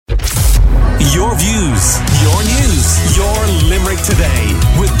Your views, your news, your Limerick Today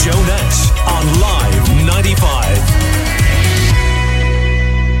with Joe Nash on Live 95.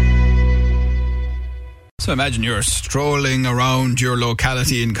 So imagine you're strolling around your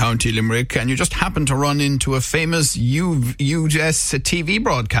locality in County Limerick and you just happen to run into a famous US TV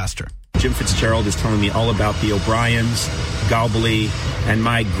broadcaster. Jim Fitzgerald is telling me all about the O'Briens, Galbally, and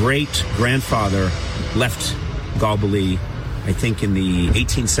my great-grandfather left Galbally, I think, in the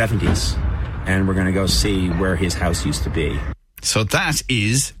 1870s. And we're going to go see where his house used to be. So that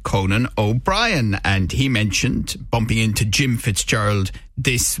is Conan O'Brien, and he mentioned bumping into Jim Fitzgerald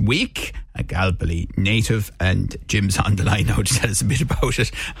this week, a Galbally native, and Jim's on the line now to tell us a bit about it.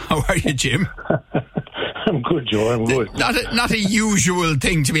 How are you, Jim? I'm good, Joe, I'm good. Not a usual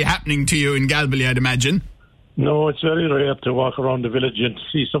thing to be happening to you in Galbally, I'd imagine. No, it's very rare to walk around the village and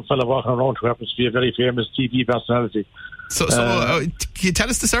see some fella walking around who happens to be a very famous TV personality. So can you tell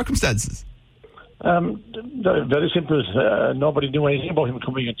us the circumstances? Very simple. Nobody knew anything about him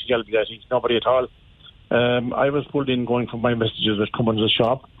coming into Galbally, I think. Nobody at all. I was pulled in going for my messages at Cummins'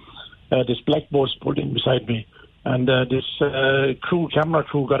 shop. This black bus pulled in beside me. And this camera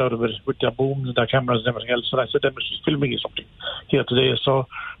crew got out of it with their booms and their cameras and everything else. And I said, they must be filming something here today. So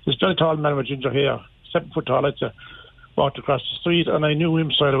this very tall man with ginger hair, 7 foot tall, I'd say, walked across the street. And I knew him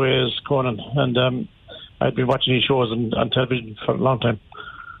straight away as Conan. And I'd been watching his shows on television for a long time.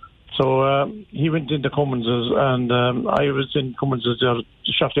 So he went into Cummins' and I was in Cummins'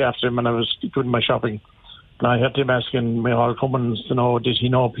 shortly after him, and I was doing my shopping. And I had him asking me all Cummins to know, did he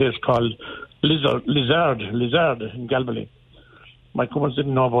know a place called Lizard in Galbally. My Cummins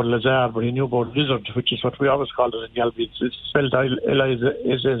didn't know about Lizard, but he knew about Lizard, which is what we always called it in Galbally. It's spelled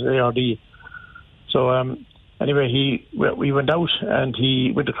Lizard. So anyway, we went out, and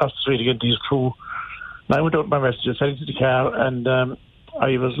he went across the street again to his crew. And I went out with my messages, heading to the car, and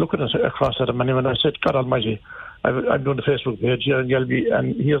I was looking across at him, and when I said, God Almighty, I'm doing the Facebook page here in Galbally,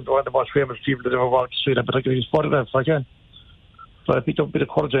 and he's one of the most famous people that ever walked the street. I better get his photograph if I can. So I picked up a bit of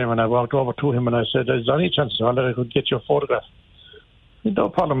courage and I walked over to him and I said, is there any chance that I could get your photograph? No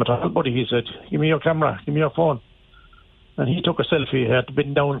problem at all, buddy, he said. Give me your camera, give me your phone. And he took a selfie. He had to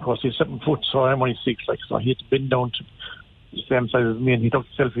bend down, of course, he's 7 foot, so I'm only 6, so he had to bend down to the same size as me, and he took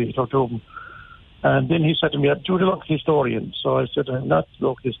a selfie, he took two of them. And then he said to me, I'm a local historian. So I said, I'm not a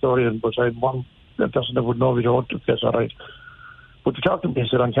local historian, but I'm one person that would know we don't, if that's all right. But you talk to me, he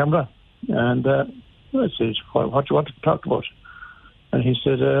said, on camera. And I said, what do you want to talk about? And he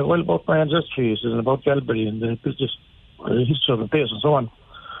said, well, about my ancestry, he said, and about Galbally and the business, the history of the place and so on.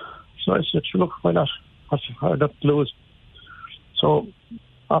 So I said, look, why not? I got to lose. So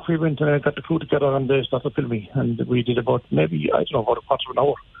after we went and I got the crew together and they started filming, and we did about maybe, I don't know, about a quarter of an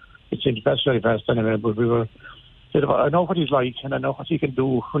hour. It seemed very fast anyway, but I know what he's like, and I know what he can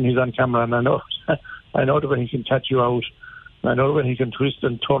do when he's on camera, and I know the way he can catch you out, and I know the way he can twist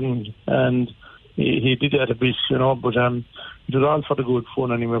and turn, and he did that a bit, but it was all for the good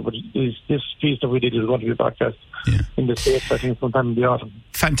fun anyway. But this piece that we did is going to be broadcast in the States, I think, sometime in the autumn.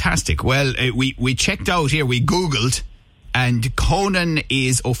 Fantastic. Well, we checked out here, we Googled, and Conan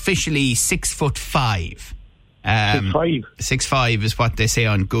is officially 6'5". 6'5" is what they say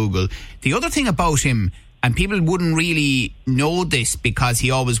on Google. The other thing about him, and people wouldn't really know this because he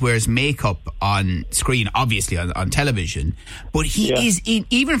always wears makeup on screen, obviously on television, but he is,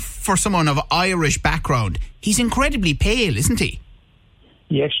 even for someone of Irish background, he's incredibly pale, isn't he?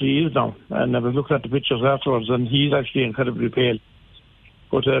 He actually is now, and I was looking at the pictures afterwards, and he's actually incredibly pale.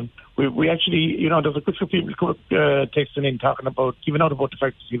 But we actually, there's a good few people texting in talking about, giving out about the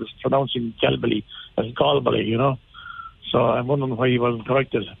fact that he was pronouncing Galbally as Galbally, So I'm wondering why he wasn't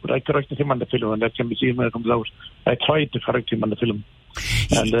corrected. But I corrected him on the film, and that can be seen when it comes out. I tried to correct him on the film.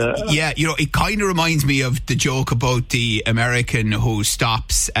 And, it kind of reminds me of the joke about the American who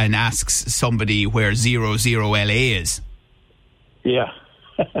stops and asks somebody where 00LA is. Yeah.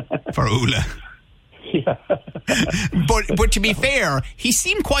 For Ula. Yeah. But to be fair, he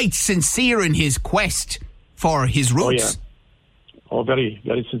seemed quite sincere in his quest for his roots. Oh, very,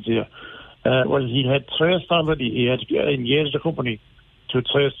 very sincere. Well, he had traced already. He had engaged a company to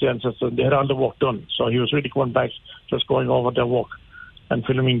trace the ancestors, and they had all the work done. So he was really going back, just going over their work and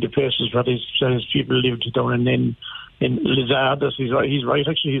filming the places where his people lived down in Lizard. He's right,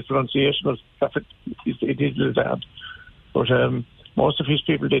 actually. His pronunciation was perfect. It is Lizard. But most of his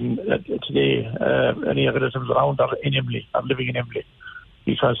people didn't today, any relatives around are in Emily, are living in Emily,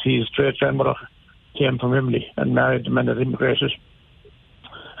 because his great grandmother came from Emily and married the man that immigrated.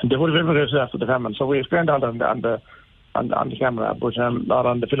 And they would have immigrated after the famine. So we explained all on the camera, but not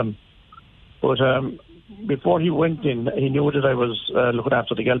on the film. But before he went in, he knew that I was looking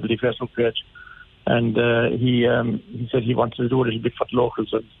after the Galbally Facebook page. And he said he wanted to do a little bit for the locals,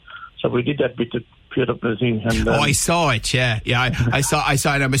 and so we did that bit, appeared up the thing. And, I saw it. Yeah. I saw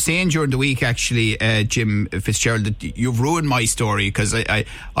it. I was saying during the week, actually, Jim Fitzgerald, that you've ruined my story, because I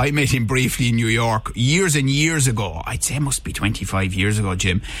met him briefly in New York years and years ago. I'd say it must be 25 years ago,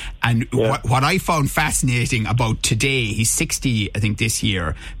 Jim. And what I found fascinating about today, he's 60, I think, this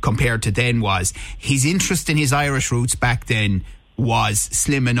year, compared to then, was his interest in his Irish roots back then was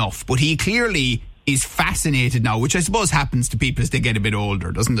slim enough, but he clearly is fascinated now, which I suppose happens to people as they get a bit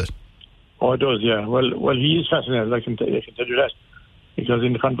older, doesn't it? Oh, it does, yeah. Well, he is fascinated. I can tell you that, because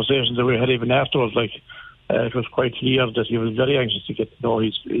in the conversations that we had even afterwards, it was quite clear that he was very anxious to get to know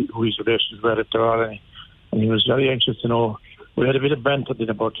who his relations were, if there are any, and he was very anxious to know. We had a bit of banter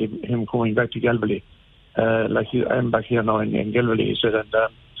then about him coming back to Galway. I'm back here now in Galway, he said, and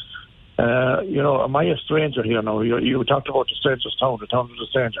am I a stranger here now? You talked about the stranger's town. The town was a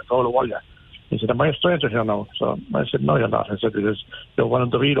stranger, Galway. He said, am I a stranger here now? So I said, no, you're not. I said, because you're one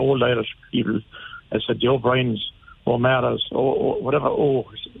of the real old Irish people. I said, the O'Briens, O'Mara's,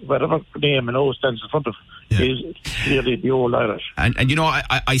 whatever name and O stands in front of is clearly the old Irish. And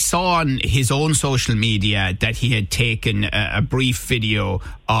I saw on his own social media that he had taken a brief video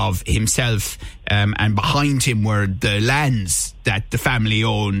of himself, and behind him were the lands that the family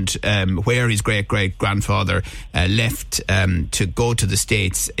owned, where his great-great-grandfather left to go to the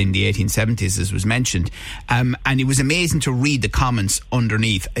States in the 1870s, as was mentioned. And it was amazing to read the comments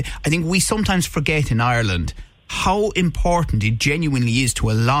underneath. I think we sometimes forget in Ireland how important it genuinely is to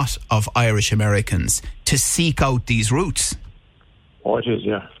a lot of Irish Americans to seek out these roots. Oh, it is,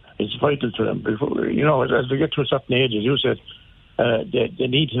 yeah. It's vital to them. Before, as they get to a certain age, as you said, they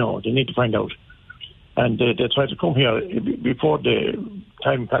need to know, they need to find out. And they try to come here before the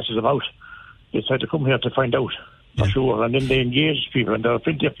time passes them out. They try to come here to find out, for sure. And then they engage people, and there are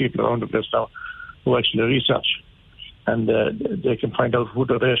plenty of people around the place now who actually research. And they can find out who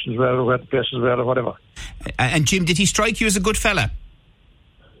the relations were, where the places were, or whatever. And Jim, did he strike you as a good fella?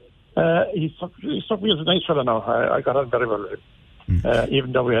 He struck me as a nice fella now. I got on very well with him.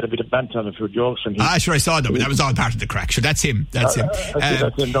 Even though we had a bit of banter and a few jokes. And sure, I saw that, but that was all part of the crack. Sure, that's him. That's him.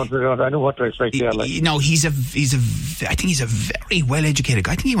 That's him. I know what to expect there. I think he's a very well-educated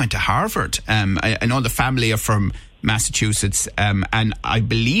guy. I think he went to Harvard. I know the family are from Massachusetts, and I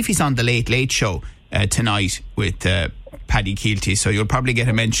believe he's on the Late Late Show tonight with Paddy Keelty, so you'll probably get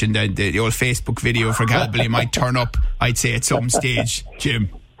a mention. The old Facebook video for Galway might turn up, I'd say, at some stage, Jim.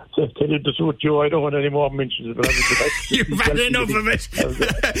 To tell you the truth, Joe, I don't want any more mentions. But you've had enough of it.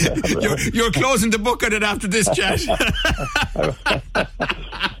 You're closing the book on it after this chat.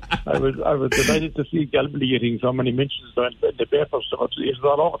 I was delighted to see Galway getting so many mentions in the papers. It was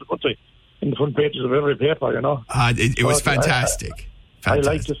all over the country, in the front pages of every paper, It was fantastic. I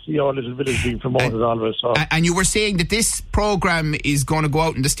like to see our little village being promoted always. So. And you were saying that this programme is going to go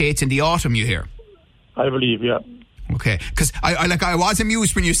out in the States in the autumn, you hear? I believe, yeah. Okay, because I was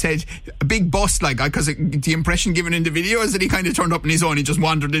amused when you said a big bus, because the impression given in the video is that he kind of turned up on his own, he just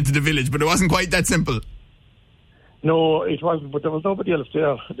wandered into the village, but it wasn't quite that simple. No, it wasn't, but there was nobody else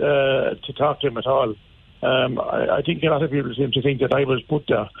there to talk to him at all. I think a lot of people seem to think that I was put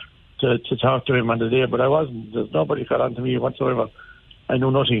there to talk to him on the day, but I wasn't. There's nobody got on to me whatsoever. I know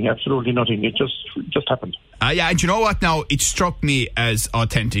nothing, absolutely nothing. It just happened. And you know what now? It struck me as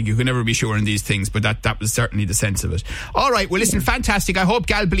authentic. You can never be sure in these things, but that was certainly the sense of it. All right, well, listen, fantastic. I hope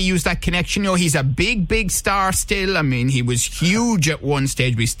Galbally used that connection. He's a big, big star still. I mean, he was huge at one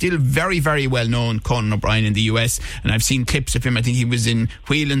stage, but he's still very, very well known, Conan O'Brien in the US. And I've seen clips of him. I think he was in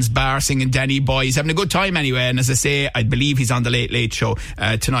Whelan's bar singing Danny Boy. He's having a good time anyway. And as I say, I believe he's on the Late Late Show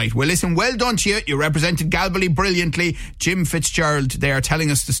tonight. Well, listen, well done to you. You represented Galbally brilliantly. Jim Fitzgerald there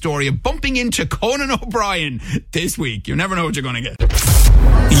telling us the story of bumping into Conan O'Brien this week. You never know what you're going to get.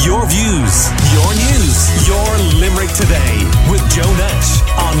 Your views, your news, your